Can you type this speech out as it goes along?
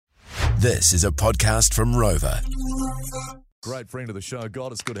This is a podcast from Rover. Great friend of the show.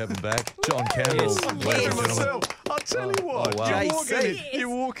 God, it's good to have him back. John Campbell. Ladies and gentlemen. I'll tell you what. wow. You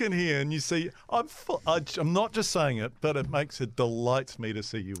walk in here and you see, I'm not just saying it, but it delights me to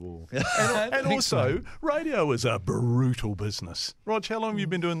see you all. And also, radio is a brutal business. Rog, how long have you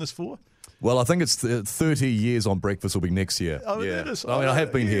been doing this for? Well, I think it's 30 years on breakfast will be next year. Oh, yeah. it is. I mean, I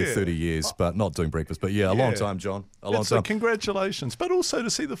have been here 30 years, but not doing breakfast. But a long time, John. A long time. Congratulations. But also to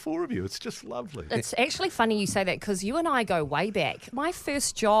see the four of you. It's just lovely. It's actually funny you say that because you and I go way back. My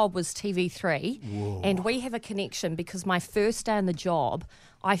first job was TV3, and we have a connection because my first day on the job,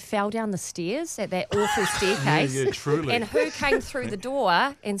 I fell down the stairs at that awful staircase. Yeah, truly. And who came through the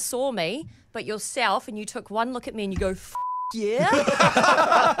door and saw me but yourself, and you took one look at me and you go, yeah.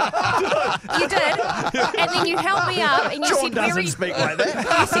 You did. And then you held me up and you said, doesn't speak like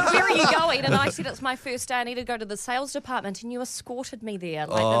that. You said, where are you going? And I said, it's my first day. I need to go to the sales department. And you escorted me there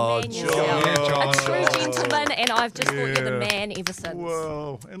like the man yourself. John. A true gentleman. And I've just thought you're the man ever since.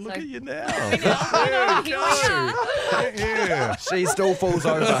 Whoa. And look at you now. I know, here we are. Yeah. She still falls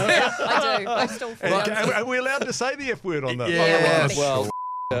over. I do. I still feel Are we allowed to say the F word on that? Yeah, well,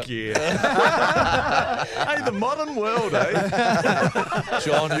 yeah. Hey, the modern world, eh?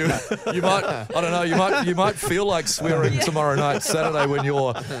 John, you might, I don't know, you might feel like swearing tomorrow night, Saturday, when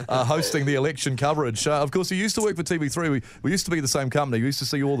you're hosting the election coverage. Of course, you used to work for TV3. We used to be the same company. We used to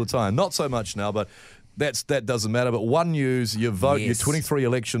see you all the time. Not so much now, but that doesn't matter. But One News, you vote, your 23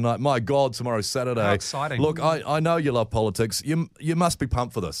 election night. My God, tomorrow's Saturday. How exciting. Look, I know you love politics. You must be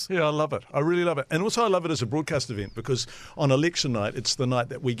pumped for this. Yeah, I love it. I really love it. And also I love it as a broadcast event because on election night, it's the night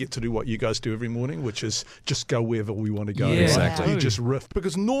that we get to do what you guys do every morning, which is just go wherever we want to go. Yeah, right? exactly. You just riff.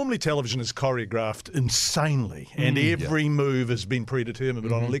 Because normally television is choreographed insanely and every move has been predetermined.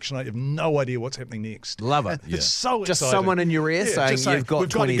 But on election night, you have no idea what's happening next. Love it. It's so Just exciting. someone in your ear saying just you've got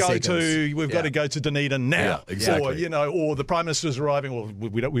 20 seconds. We've got to go to Dunedin now. Yeah, exactly. Or the Prime Minister's arriving, or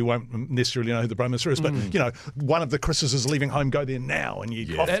we won't necessarily know who the Prime Minister is, but, one of the Chris's is leaving home, go there now. And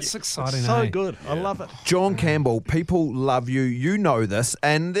That's exciting, It's so eh? good. I love it. John Campbell, people love you. You know this,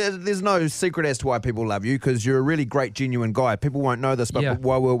 and there's no secret as to why people love you because you're a really great, genuine guy. People won't know this, but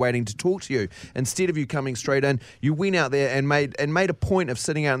while we're waiting to talk to you, instead of you coming straight in, you went out there and made a point of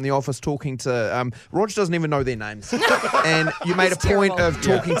sitting out in the office talking to. Rog doesn't even know their names, and you made a point of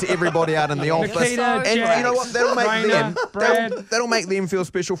talking to everybody out in the office. Nikita, And Jack, you know what? That'll make them feel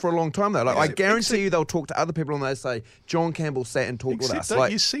special for a long time though. Like I guarantee you, they'll talk to other people and they say, "John Campbell sat and talked with us."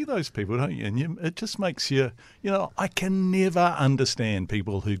 You see those people, don't you? And it just makes you. I can never understand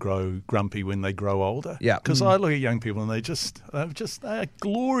people who grow grumpy when they grow older. Yeah. Because I look at young people and they're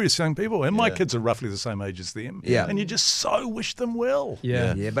glorious young people. And my kids are roughly the same age as them. Yeah. And you just so wish them well.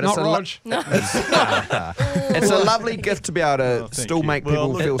 Yeah, but not it's Rog. it's a lovely gift to be able to Thank still you. make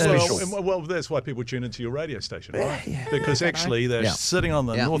people feel special. Well, that's why people tune into your radio station, right? Because actually they're sitting on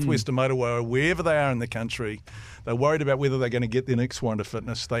the northwestern motorway or wherever they are in the country. They're worried about whether they're going to get their next warrant of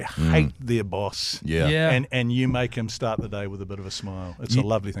fitness. They hate their boss. Yeah. And you make them start the day with a bit of a smile. It's a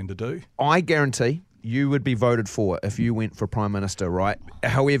lovely thing to do. I guarantee you would be voted for if you went for Prime Minister, right?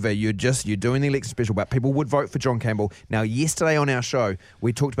 However, you're doing the election special, but people would vote for John Campbell. Now, yesterday on our show,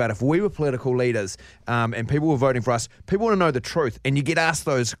 we talked about if we were political leaders and people were voting for us, people want to know the truth, and you get asked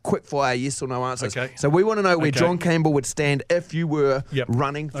those quick fire yes or no answers. Okay. So we want to know where John Campbell would stand if you were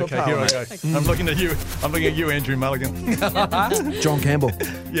running for Parliament. Here I go. I'm looking at you, Andrew Mulligan. John Campbell,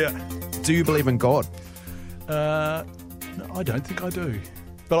 Yeah. do you believe in God? No, I don't think I do.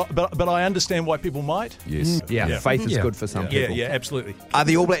 But I understand why people might. Yes. Yeah, faith is good for some people. Yeah, absolutely. Are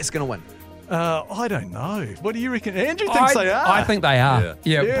the All Blacks going to win? I don't know. What do you reckon? Andrew thinks they are. I think they are.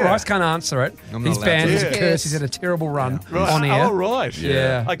 Yeah. Bryce can't answer it. I'm not He's allowed banned. to. He's a Yeah. curse. He's had a terrible run Right. on air. Oh, right.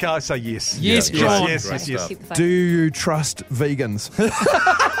 Yeah. Okay, I say yes. Yes, John. Yes. Keep the faith. Do you trust vegans?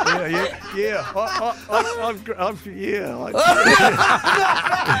 Yeah.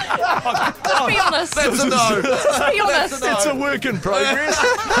 Let's be honest. That's a no. Let's be honest. It's a work in progress.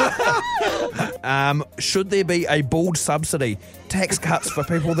 Should there be a bald subsidy? Tax cuts for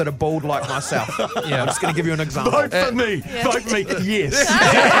people that are bald like myself. Yeah. I'm just going to give you an example. Vote for me. Vote for me. Yes.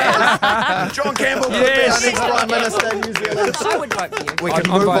 John Campbell could be our next Prime Minister in New Zealand. I would vote for you. We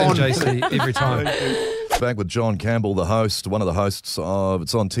can I'm move on. voting JC every time. Back with John Campbell, the host, one of the hosts of,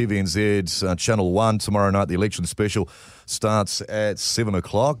 it's on TVNZ, Channel 1 tomorrow night. The election special starts at 7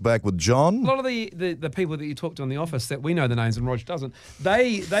 o'clock. Back with John. A lot of the people that you talk to in the office that we know the names and Rog doesn't,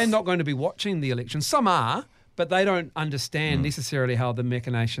 they're not going to be watching the election. Some are, but they don't understand necessarily how the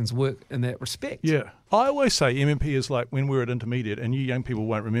machinations work in that respect. Yeah. I always say MMP is like when we were at intermediate, and you young people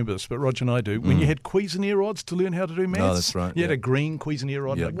won't remember this, but Roger and I do. When you had Cuisenaire rods to learn how to do maths. No, that's right. You had a green Cuisenaire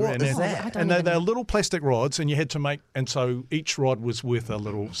rod. Yeah. And a What green- is that? And they're little plastic rods, and you had to make, and so each rod was worth a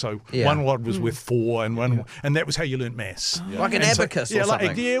little. So Yeah. one rod was worth 4, and and that was how you learned maths. Like an And so- abacus or yeah,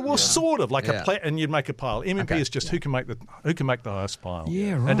 something. Sort of like Yeah. and you'd make a pile. MMP Okay. is just who can make the highest pile.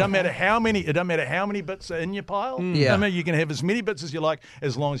 Yeah, It right. doesn't matter how many bits are in your pile. Yeah. I mean, you can have as many bits as you like,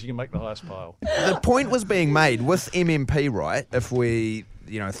 as long as you can make the highest pile. The point was being made with MMP, right? If we,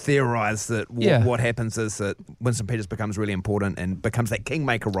 theorise that Yeah. what happens is that Winston Peters becomes really important and becomes that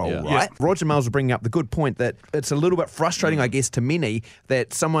kingmaker role, Yeah. right? Roger Miles was bringing up the good point that it's a little bit frustrating, I guess, to many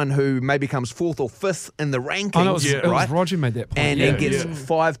that someone who maybe comes 4th or 5th in the rankings, Oh, no, it was right? Roger made that point. and yeah. gets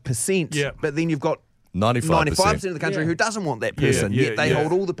 5%, Yeah. but then you've got 95%. of the country Yeah. who doesn't want that person, Yeah, yet they yeah.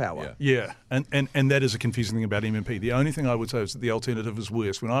 hold all the power. Yeah, and that is a confusing thing about MMP. The only thing I would say is that the alternative is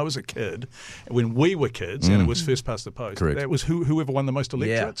worse. When I was a kid, when we were kids, and it was first past the post, Correct. that was whoever won the most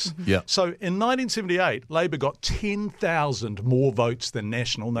electorates. Yeah. So in 1978, Labor got 10,000 more votes than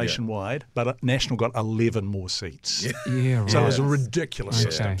National nationwide, but National got 11 more seats. Yeah, right. So it was a ridiculous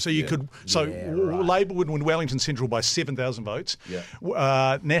Okay. system. So you could, Labor would win Wellington Central by 7,000 votes.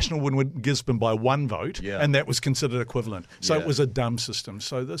 Yeah. National would win Gisborne by 1 vote, Yeah. and that was considered equivalent. So Yeah. it was a dumb system.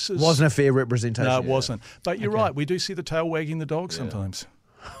 So this is Wasn't a fair representation. no, it wasn't. But you're right. We do see the tail wagging the dog sometimes.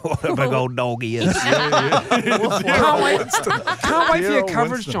 What a big old dog he is. Can't wait for your Dear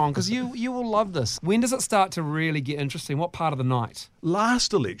coverage, Winston. John, because you will love this. When does it start to really get interesting? What part of the night?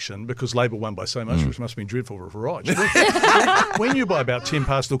 Last election, because Labor won by so much, which must have been dreadful for Rog. We knew by about 10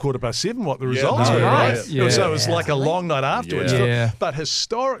 past or 7:15 what the results no, were. right. Yeah. So it was like a long night afterwards. Yeah. But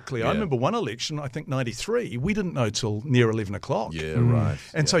historically, I remember one election, I think 93, we didn't know till near 11 o'clock. Yeah, right.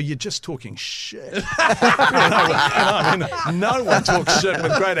 And so you're just talking shit. I mean, no one talks shit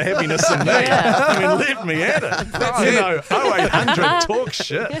with greater happiness than me. I mean, let me at it. 0800 talk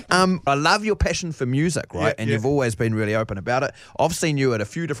shit. I love your passion for music, right? Yeah, and yeah. you've always been really open about it. I've seen you at a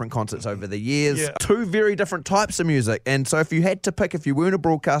few different concerts over the years, Yeah. 2 very different types of music. And so if you had to pick, if you weren't a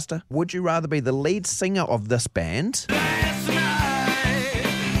broadcaster, would you rather be the lead singer of this band?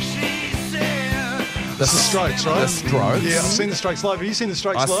 The Strokes, right? The Strokes. Yeah, I've seen the Strokes live. Have you seen the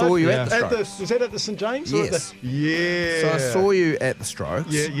Strokes I live? saw you Yeah. at the Strokes. Was that at the St James? or at Yes. the- yeah. So I saw you at the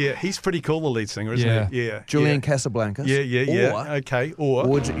Strokes. Yeah. He's pretty cool, the lead singer, isn't Yeah. he? Yeah. Julian yeah. Casablancas. Yeah. Or Okay. Or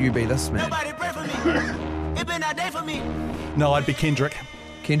would you be this man? It been that day for me. no, I'd be Kendrick.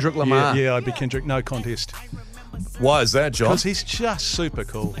 Kendrick Lamar. Yeah, I'd be Kendrick. No contest. Why is that, John? Because he's just super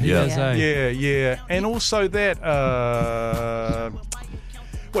cool. Yeah. Yes, eh? Yeah. And also that.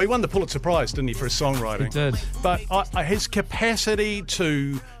 Well, he won the Pulitzer Prize, didn't he, for his songwriting? He did. But his capacity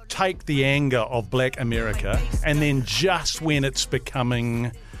to take the anger of Black America and then just when it's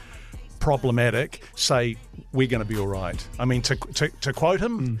becoming problematic, say, we're going to be all right. I mean, to quote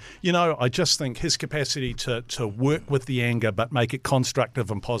him, I just think his capacity to work with the anger but make it constructive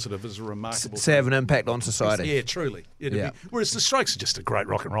and positive is a remarkable To have an impact on society. Yeah, truly. Yeah. Whereas the Strokes are just a great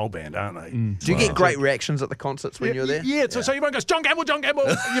rock and roll band, aren't they? Do you get great reactions at the concerts when you're there? Yeah, so everyone goes, John Campbell,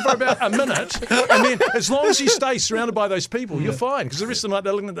 you for about a minute. And then as long as you stay surrounded by those people, you're fine. Because the rest of the night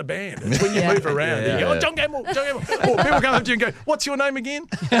they're looking at the band. It's when you move around. You go, oh, John Campbell. Or people come up to you and go, what's your name again?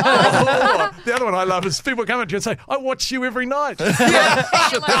 Oh, the other one I love is people come up to you and say, I watch you every night. You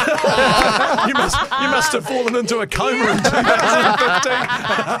must have fallen into a coma in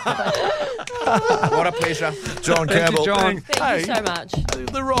 2015. What a pleasure. John Campbell. John. Thank you so much.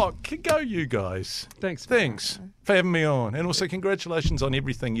 The Rock, go you guys. Thanks. Thanks for having me on. And also congratulations on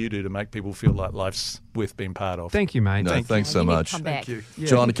everything you do to make people feel like life's worth being part of. Thank you, mate. No, thanks so You need to much. come back. you.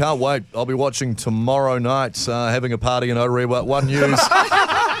 John, I can't wait. I'll be watching tomorrow night, having a party in Otarie. One News.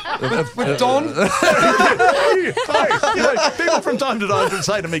 With Don? People from time to time would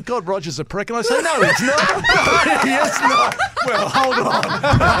say to me, God, Roger's a prick. And I say, no, he's not. He is not. Well, hold on.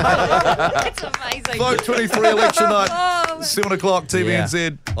 That's amazing. Vote 23 election night, 7 o'clock,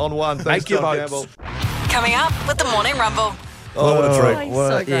 TVNZ on 1. Thanks, Make your John votes. Campbell. Coming up with the Morning Rumble. Oh, what a treat. He's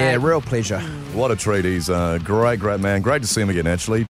so Yeah, great. real pleasure. What a treat. He's a great man. Great to see him again, actually.